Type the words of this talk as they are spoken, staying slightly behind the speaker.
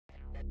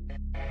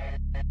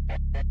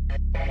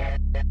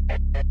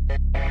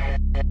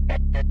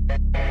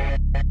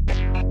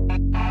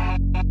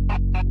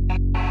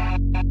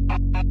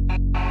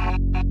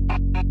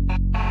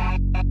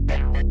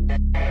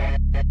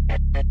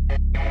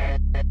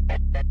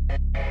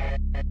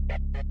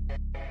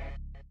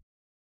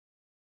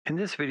In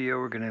this video,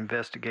 we're going to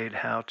investigate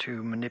how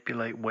to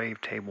manipulate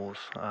wavetables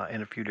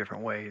in a few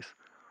different ways.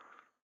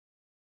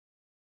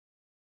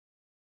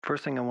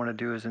 First thing I want to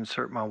do is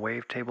insert my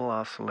wavetable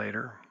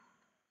oscillator.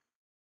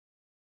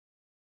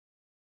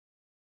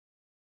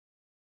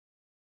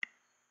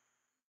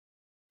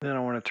 Then I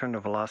want to turn the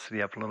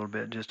velocity up a little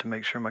bit just to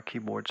make sure my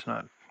keyboard's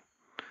not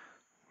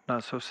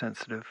so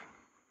sensitive.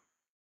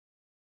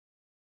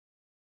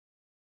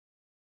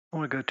 I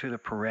want to go to the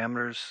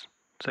parameters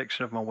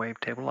section of my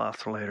wavetable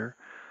oscillator.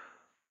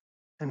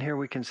 And here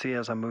we can see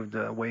as I move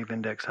the wave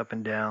index up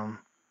and down,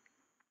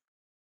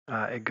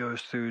 it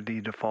goes through the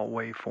default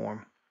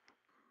waveform.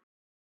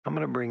 I'm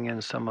going to bring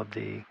in some of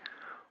the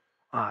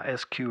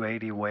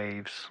SQ80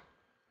 waves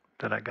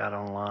that I got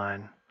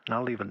online, and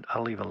I'll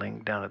leave a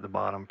link down at the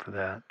bottom for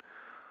that.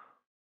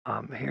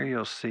 Here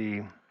you'll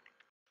see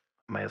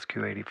my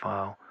SQ80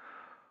 file.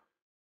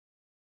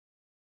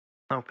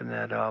 Open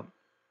that up.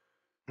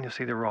 You'll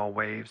see the raw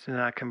waves, and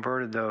I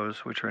converted those,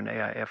 which are an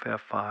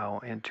AIFF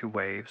file, into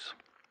waves.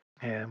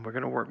 And we're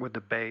going to work with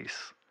the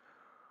bass.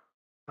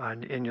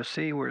 And you'll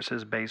see where it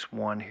says bass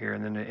 1 here,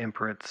 and then in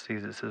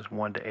parentheses it says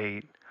 1 to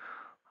 8.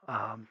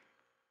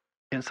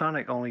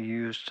 Ensoniq only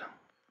used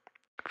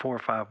 4 or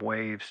 5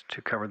 waves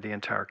to cover the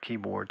entire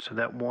keyboard, so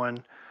that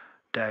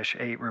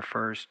 1-8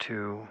 refers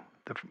to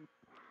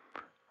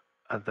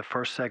the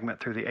first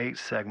segment through the 8th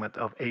segment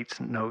of 8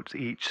 notes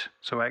each.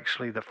 So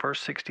actually the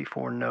first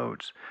 64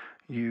 notes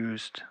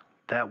used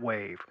that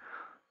wave,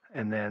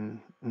 and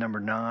then number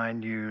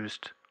 9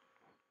 used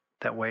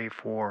that wave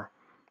for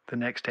the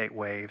next 8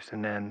 waves,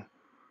 and then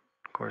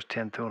of course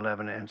 10 through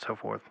 11 and so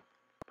forth.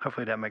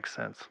 Hopefully that makes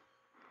sense.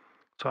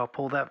 So I'll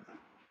pull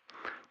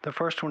the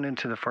first one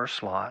into the first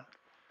slot.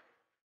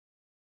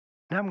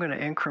 Now I'm going to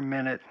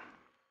increment it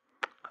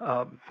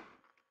up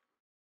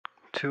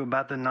to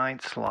about the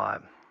 9th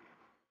slot.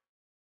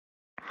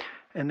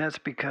 And that's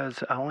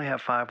because I only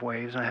have 5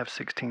 waves and I have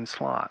 16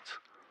 slots,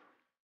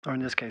 or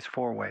in this case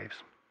 4 waves.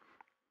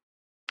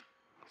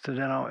 So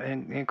then I'll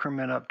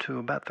increment up to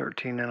about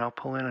 13, and I'll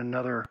pull in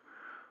another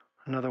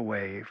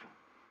wave.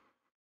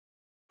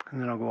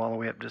 And then I'll go all the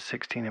way up to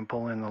 16 and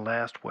pull in the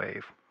last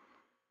wave.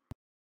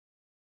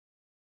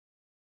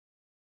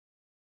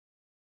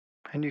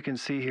 And you can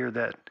see here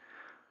that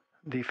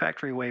the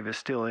factory wave is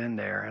still in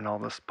there and all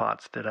the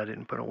spots that I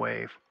didn't put a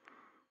wave.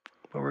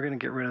 But we're going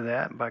to get rid of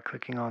that by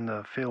clicking on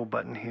the fill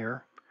button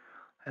here.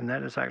 And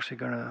that is actually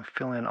going to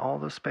fill in all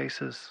the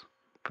spaces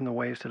from the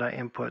waves that I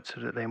input so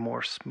that they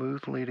morph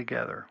smoothly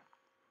together.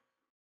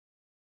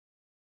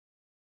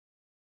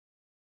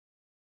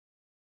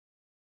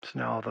 So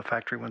now all the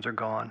factory ones are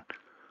gone.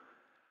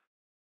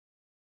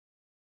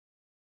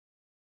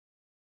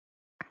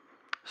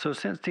 So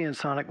since the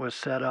Ensoniq was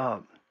set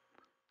up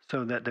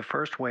so that the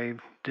first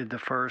wave did the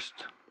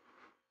first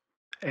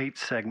 8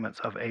 segments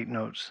of 8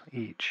 notes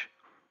each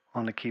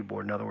on the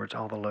keyboard, in other words,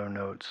 all the low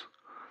notes,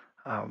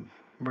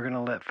 we're going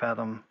to let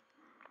Fathom,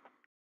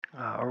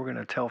 or we're going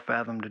to tell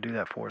Fathom to do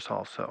that for us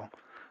also.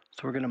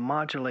 So we're going to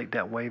modulate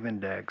that wave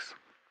index.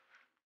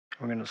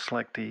 We're going to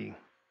select the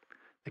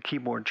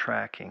keyboard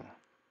tracking,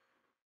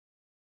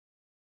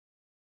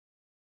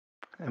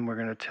 and we're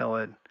going to tell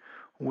it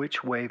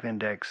which wave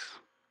index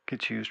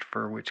gets used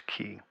for which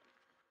key.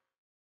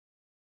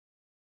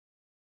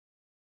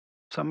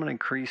 So I'm going to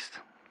increase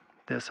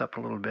this up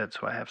a little bit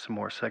so I have some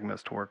more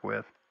segments to work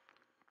with.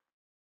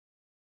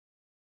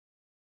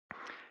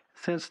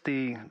 Since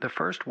the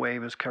first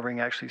wave is covering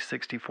actually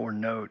 64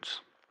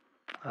 notes,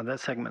 that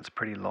segment's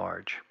pretty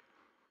large.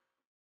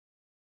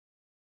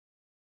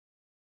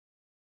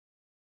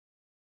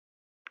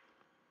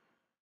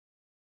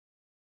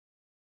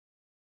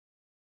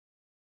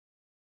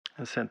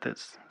 And since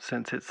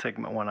it's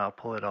segment 1, I'll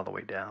pull it all the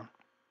way down.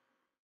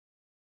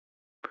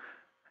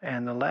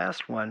 And the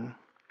last one,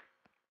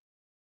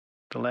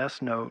 the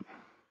last note,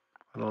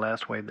 or the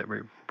last wave that we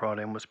brought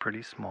in was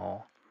pretty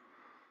small.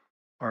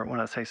 Or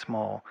when I say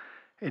small,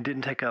 it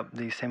didn't take up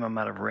the same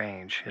amount of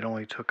range. It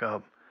only took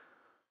up,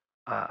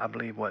 I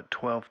believe,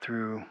 12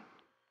 through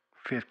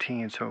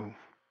 15, so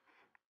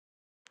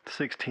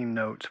 16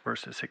 notes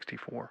versus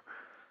 64.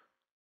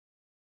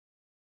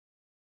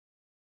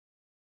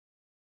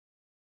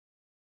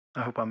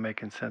 I hope I'm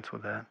making sense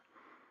with that.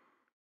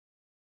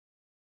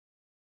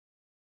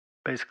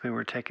 Basically,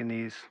 we're taking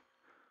these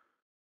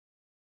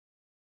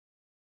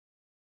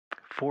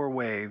 4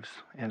 waves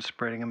and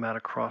spreading them out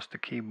across the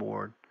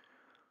keyboard,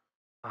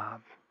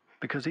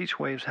 because each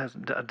wave has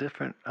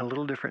a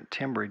little different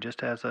timbre,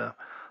 just as a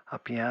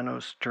piano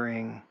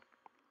string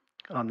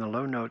on the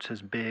low notes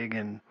is big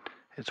and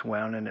it's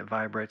wound and it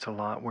vibrates a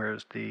lot,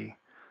 whereas the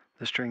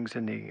strings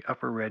in the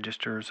upper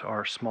registers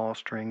are small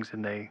strings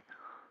and they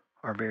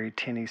are very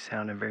tinny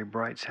sounding, very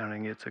bright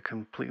sounding. It's a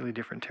completely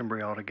different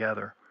timbre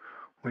altogether,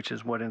 which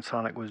is what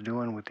Ensoniq was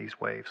doing with these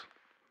waves.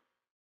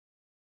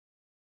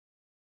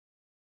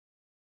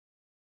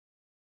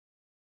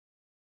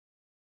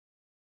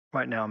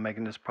 Right now I'm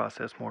making this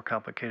process more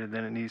complicated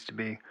than it needs to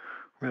be.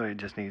 Really, it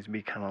just needs to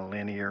be kind of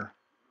linear.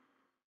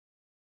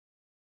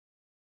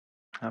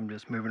 I'm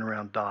just moving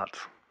around dots.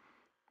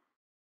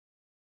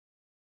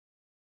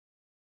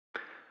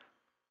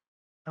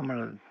 I'm going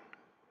to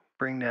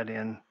bring that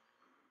in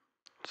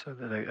so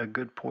that a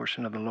good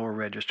portion of the lower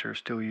register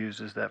still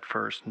uses that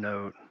first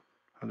note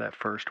or that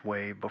first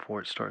wave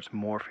before it starts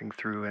morphing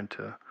through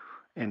into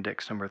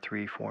index number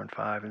 3, 4, and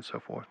 5, and so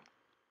forth.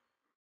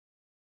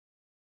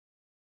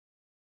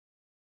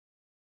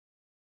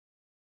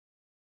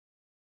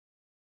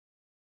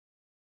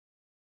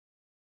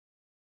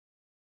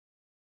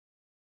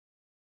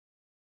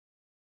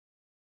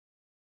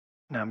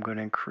 Now I'm going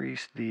to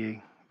increase the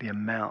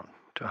amount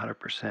to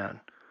 100%.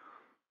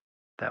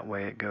 That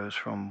way it goes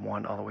from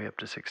 1 all the way up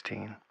to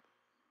 16.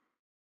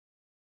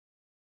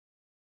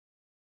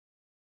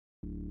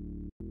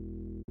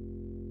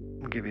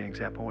 I'll give you an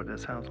example of what that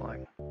sounds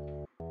like.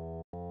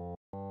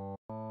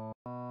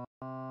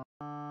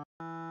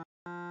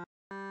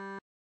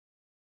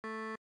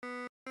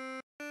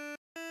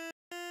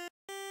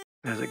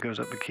 As it goes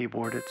up the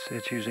keyboard,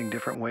 it's using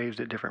different waves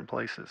at different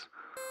places.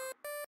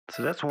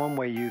 So that's one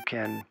way you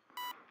can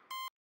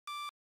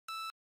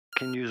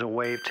use a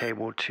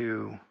wavetable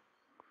to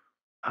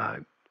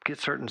get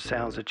certain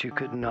sounds that you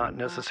could not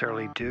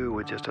necessarily do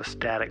with just a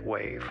static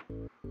wave.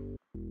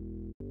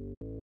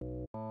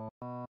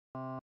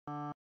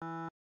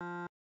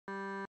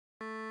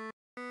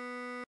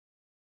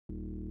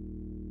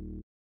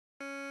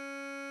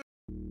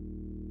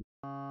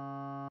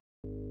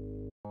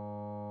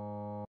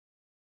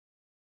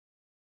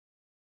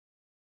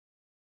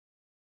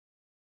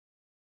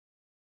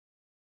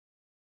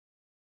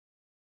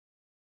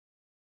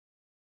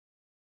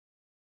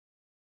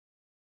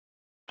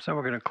 So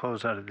we're going to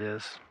close out of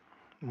this.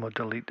 We'll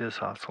delete this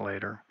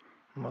oscillator.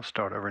 And we'll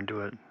start over and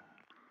do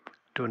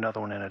another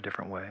one in a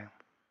different way.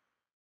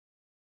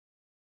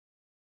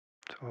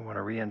 So we want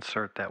to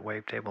reinsert that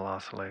wavetable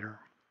oscillator.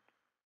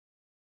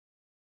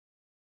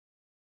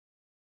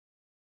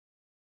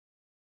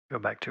 Go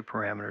back to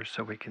parameters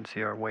so we can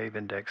see our wave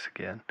index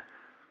again,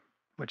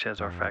 which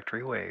has our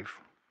factory wave,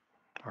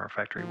 our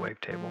factory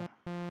wavetable.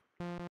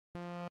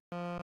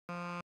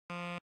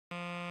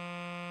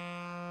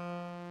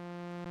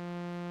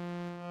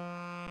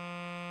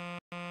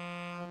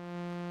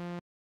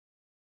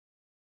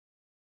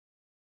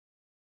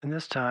 And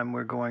this time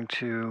we're going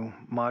to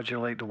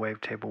modulate the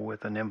wavetable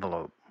with an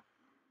envelope,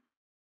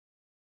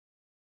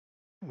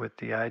 with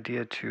the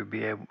idea to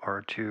be able,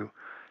 or to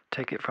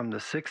take it from the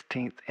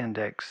 16th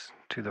index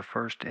to the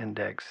first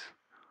index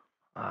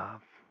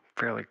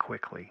fairly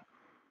quickly.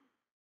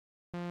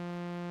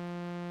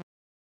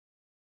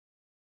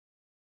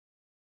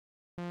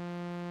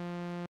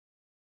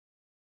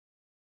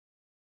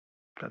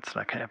 That's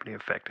not going to have any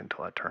effect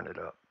until I turn it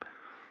up.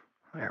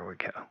 There we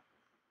go.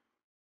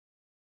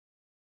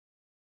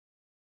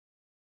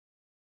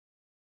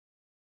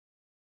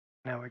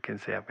 Now we can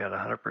see I've got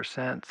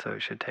 100%, so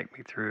it should take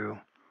me through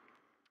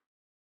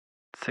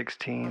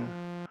 16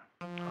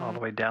 all the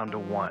way down to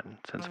 1,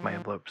 since my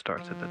envelope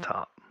starts at the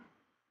top.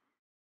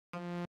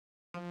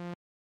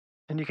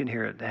 And you can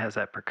hear it has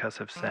that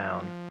percussive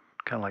sound,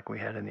 kind of like we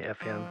had in the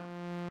FM.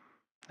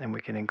 And we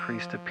can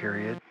increase the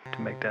period to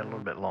make that a little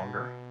bit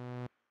longer.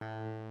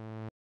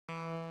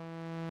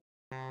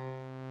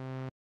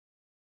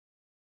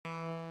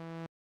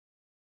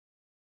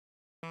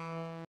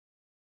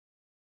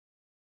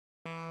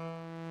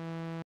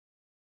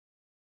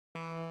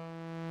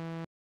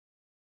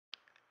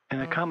 In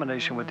a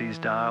combination with these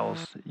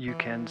dials, you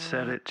can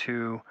set it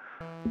to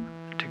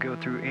go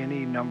through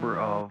any number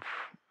of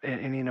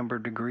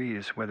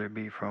degrees, whether it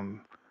be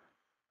from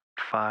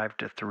 5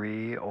 to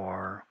 3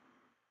 or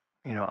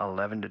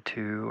 11 to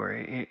 2, or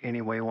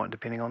any way you want,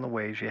 depending on the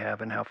waves you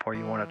have and how far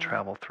you want to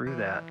travel through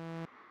that.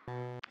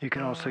 You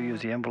can also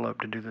use the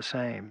envelope to do the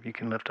same. You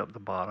can lift up the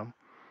bottom,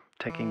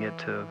 taking it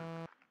to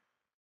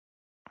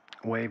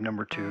wave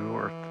number 2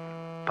 or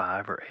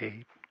 5 or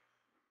 8.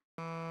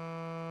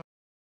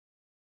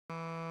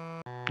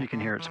 You can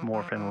hear it's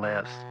morphing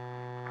less,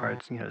 or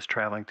it's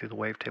traveling through the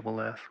wavetable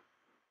less.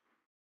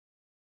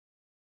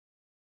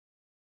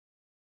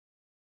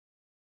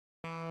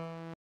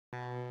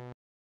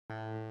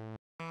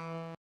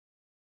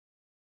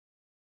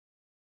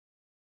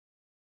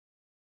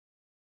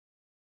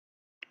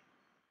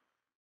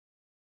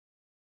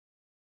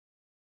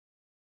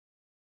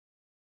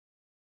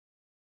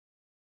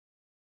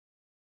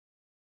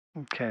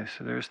 Okay,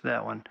 so there's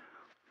that one.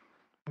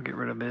 We'll get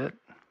rid of it,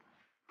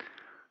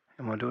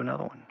 and we'll do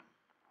another one.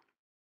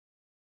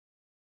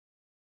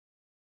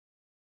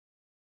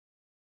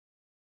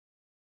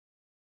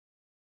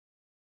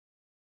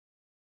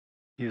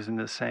 Using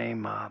the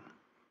same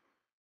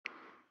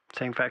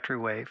factory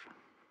wave,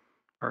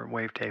 or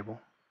wavetable.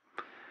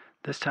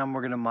 This time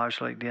we're going to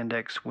modulate the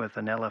index with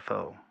an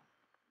LFO,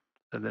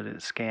 so that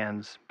it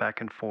scans back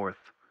and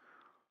forth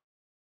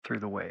through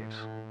the waves.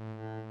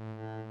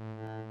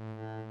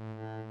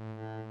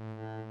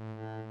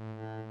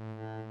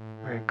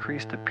 We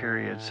increase the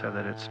period so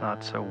that it's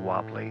not so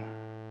wobbly.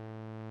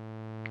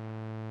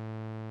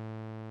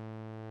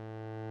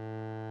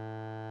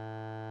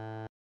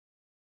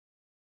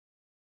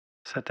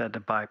 Set that to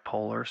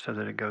bipolar so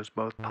that it goes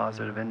both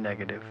positive and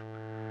negative.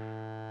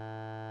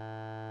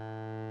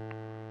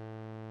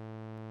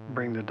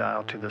 bring the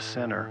dial to the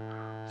center,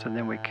 so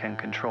then we can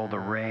control the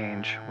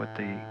range with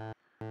the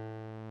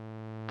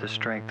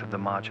strength of the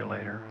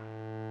modulator.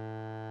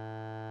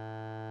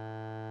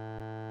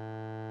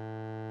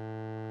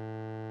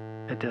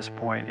 At this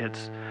point,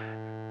 it's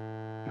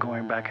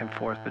going back and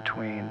forth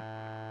between,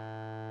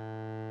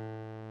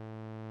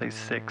 say,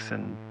 6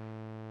 and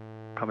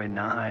probably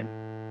 9.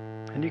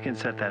 And you can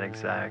set that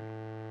exact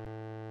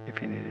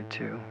if you needed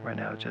to. Right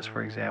now, just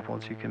for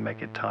examples, you can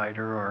make it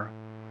tighter or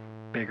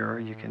bigger.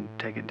 You can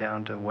take it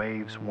down to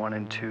waves 1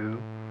 and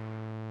 2,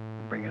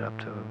 bring it up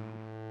to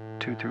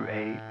 2 through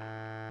 8.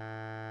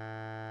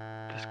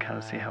 Just kind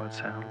of see how it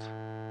sounds.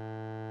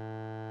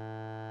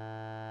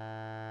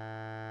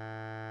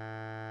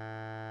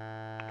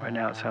 Right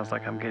now it sounds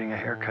like I'm getting a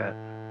haircut.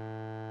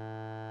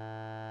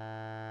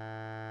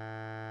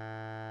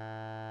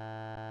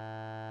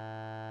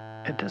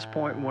 At this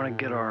point, we want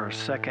to get our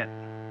second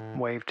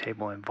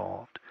wavetable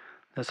involved.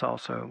 This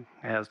also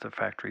has the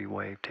factory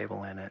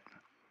wavetable in it.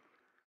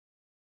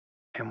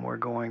 And we're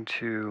going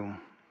to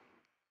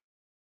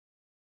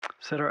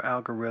set our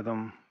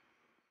algorithm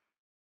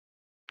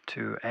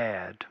to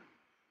add.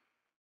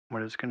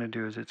 What it's going to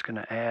do is it's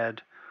going to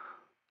add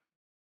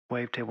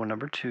wavetable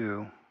number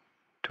 2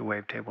 to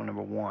wavetable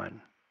number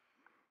 1.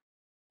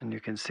 And you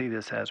can see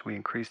this as we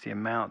increase the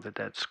amount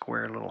that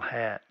square little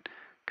hat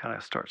kind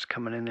of starts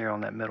coming in there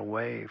on that middle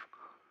wave.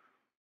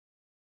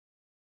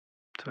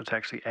 So it's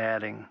actually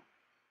adding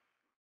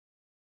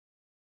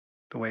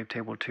the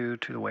wavetable 2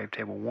 to the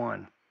wavetable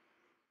 1.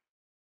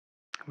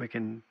 We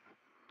can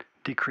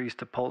decrease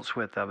the pulse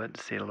width of it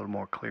to see it a little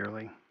more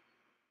clearly.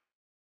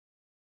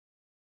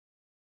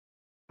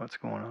 What's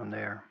going on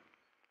there?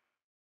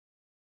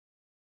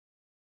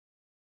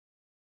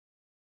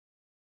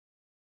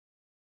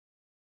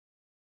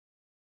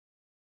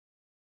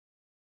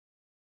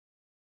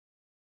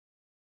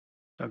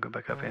 I'll go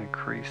back up and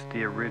increase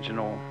the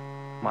original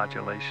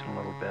modulation a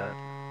little bit.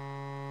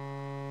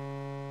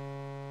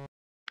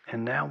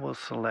 And now we'll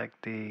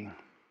select the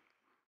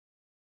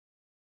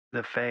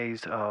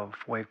phase of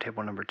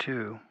wavetable number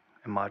 2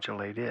 and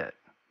modulate it.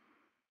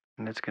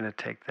 And it's going to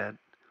take that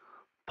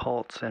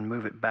pulse and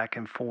move it back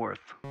and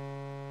forth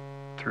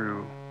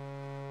through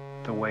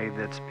the wave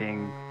that's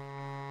being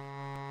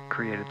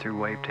created through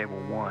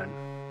wavetable 1.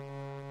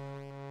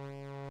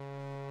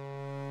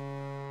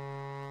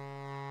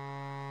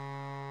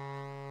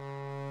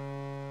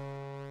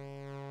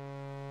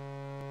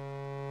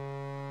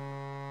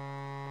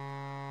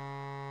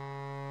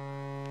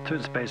 So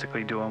it's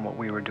basically doing what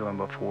we were doing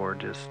before,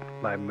 just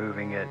by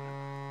moving it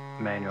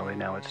manually.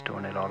 Now it's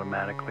doing it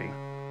automatically.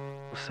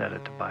 We'll set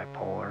it to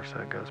bipolar so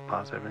it goes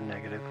positive and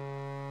negative.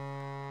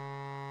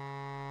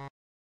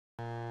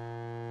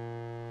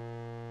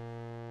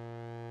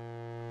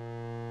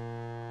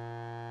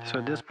 So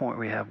at this point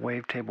we have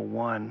wavetable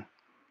 1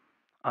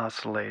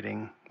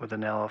 oscillating with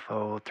an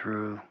LFO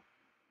through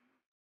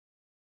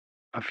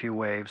a few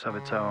waves of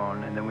its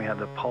own, and then we have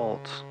the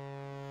pulse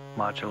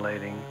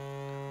modulating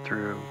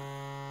through,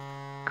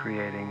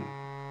 creating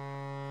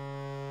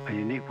a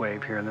unique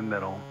wave here in the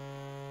middle.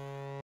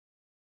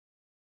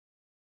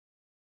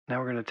 Now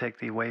we're going to take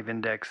the wave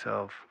index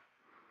of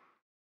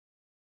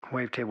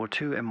wavetable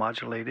 2 and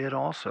modulate it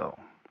also.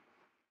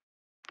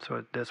 So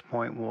at this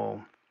point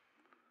we'll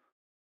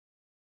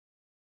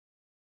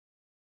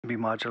be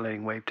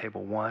modulating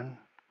wavetable 1,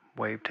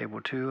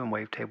 wavetable 2, and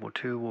wavetable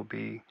 2 will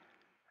be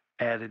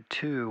added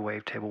to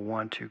wavetable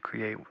 1 to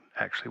create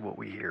actually what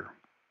we hear.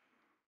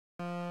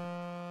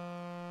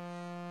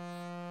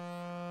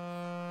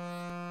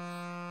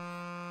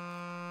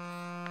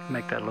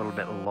 Make that a little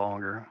bit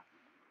longer.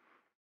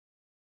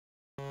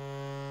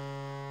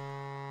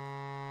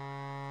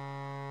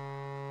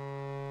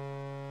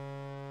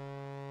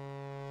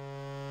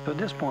 So at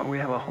this point we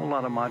have a whole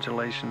lot of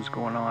modulations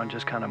going on,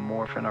 just kind of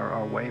morphing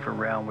our wave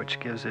around, which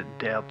gives it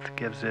depth,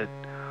 gives it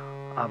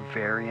a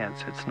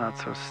variance. It's not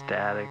so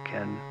static,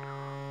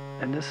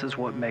 and this is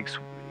what makes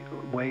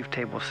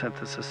wavetable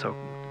synthesis so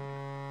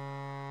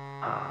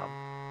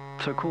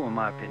cool in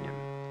my opinion.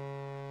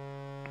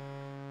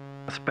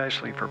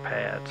 Especially for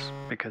pads,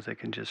 because they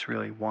can just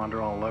really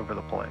wander all over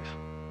the place.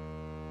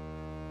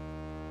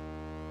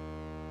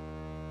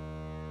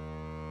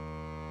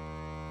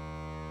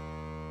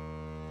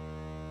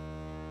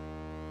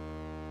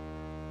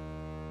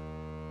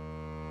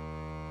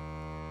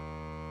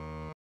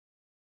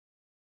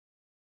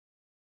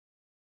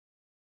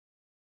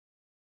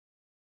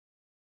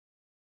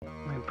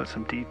 Let me put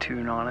some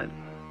detune on it,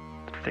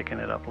 thicken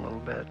it up a little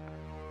bit.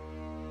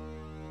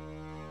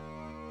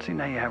 See,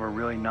 now you have a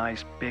really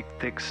nice, big,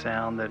 thick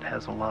sound that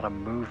has a lot of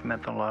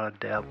movement, a lot of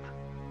depth.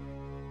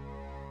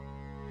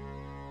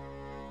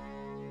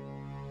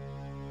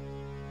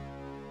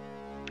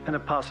 And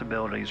the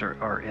possibilities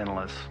are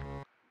endless.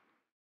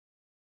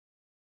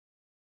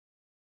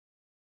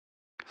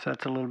 So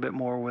that's a little bit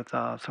more with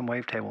some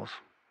wavetables.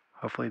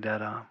 Hopefully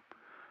that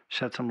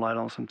shed some light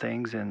on some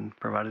things and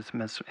provided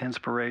some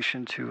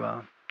inspiration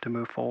to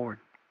move forward.